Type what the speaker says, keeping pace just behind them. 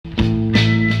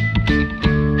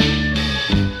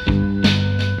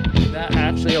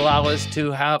allow us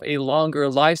to have a longer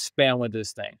lifespan with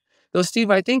this thing. So,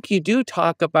 Steve, I think you do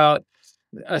talk about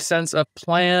a sense of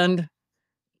planned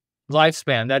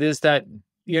lifespan. That is that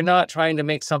you're not trying to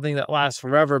make something that lasts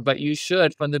forever, but you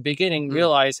should from the beginning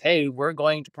realize, hey, we're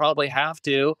going to probably have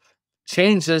to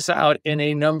change this out in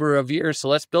a number of years. So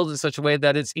let's build it in such a way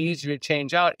that it's easier to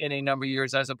change out in a number of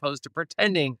years as opposed to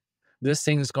pretending this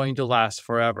thing is going to last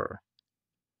forever.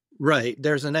 Right.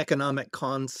 There's an economic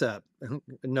concept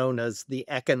known as the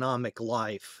economic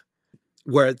life,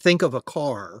 where think of a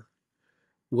car.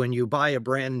 When you buy a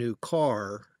brand new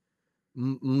car,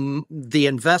 the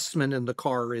investment in the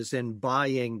car is in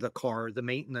buying the car. The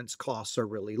maintenance costs are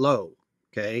really low.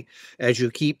 Okay. As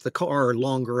you keep the car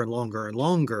longer and longer and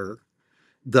longer,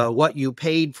 what you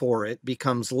paid for it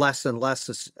becomes less and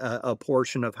less a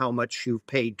portion of how much you've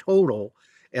paid total,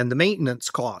 and the maintenance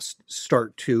costs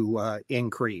start to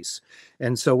increase.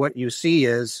 And so what you see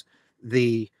is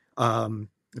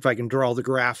if I can draw the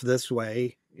graph this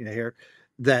way, here,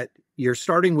 that you're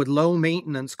starting with low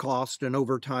maintenance cost, and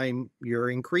over time you're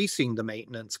increasing the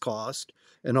maintenance cost.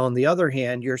 And on the other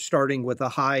hand, you're starting with a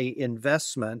high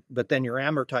investment, but then you're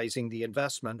amortizing the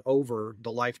investment over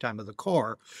the lifetime of the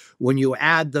car. When you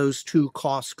add those two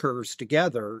cost curves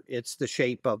together, it's the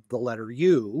shape of the letter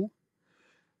U.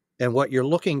 And what you're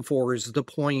looking for is the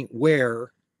point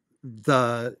where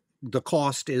the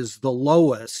cost is the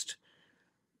lowest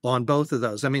on both of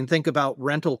those. I mean, think about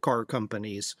rental car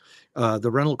companies. The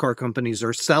rental car companies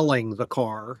are selling the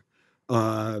car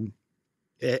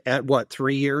at what,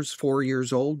 3 years, 4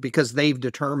 years old, because they've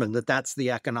determined that that's the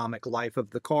economic life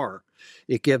of the car.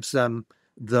 It gives them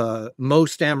the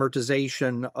most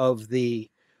amortization of the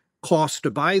cost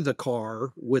to buy the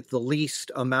car with the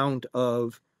least amount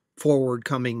of forward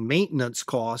coming maintenance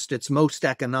cost. It's most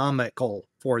economical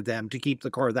for them to keep the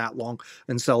car that long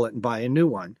and sell it and buy a new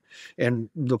one.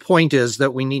 And the point is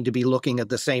that we need to be looking at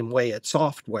the same way at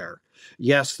software.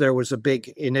 Yes, there was a big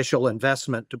initial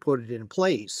investment to put it in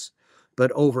place,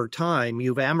 but over time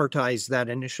you've amortized that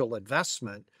initial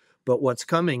investment. But what's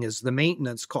coming is the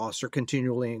maintenance costs are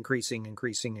continually increasing.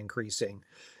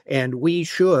 And we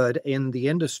should, in the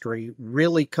industry,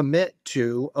 really commit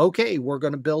to, okay, we're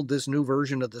going to build this new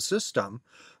version of the system,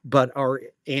 but our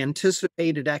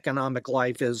anticipated economic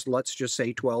life is, let's just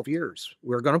say, 12 years.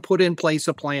 We're going to put in place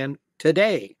a plan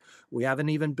today. We haven't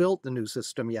even built the new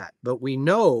system yet, but we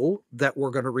know that we're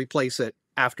going to replace it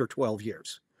after 12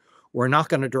 years. We're not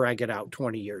going to drag it out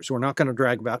 20 years. We're not going to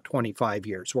drag about 25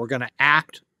 years. We're going to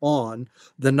act on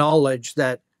the knowledge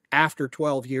that after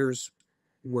 12 years,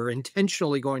 we're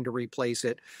intentionally going to replace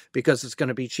it because it's going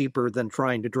to be cheaper than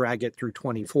trying to drag it through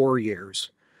 24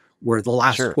 years, where the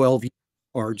last 12 years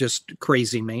are just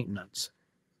crazy maintenance.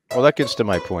 Well, that gets to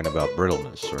my point about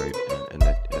brittleness, right? And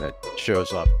it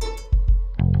shows up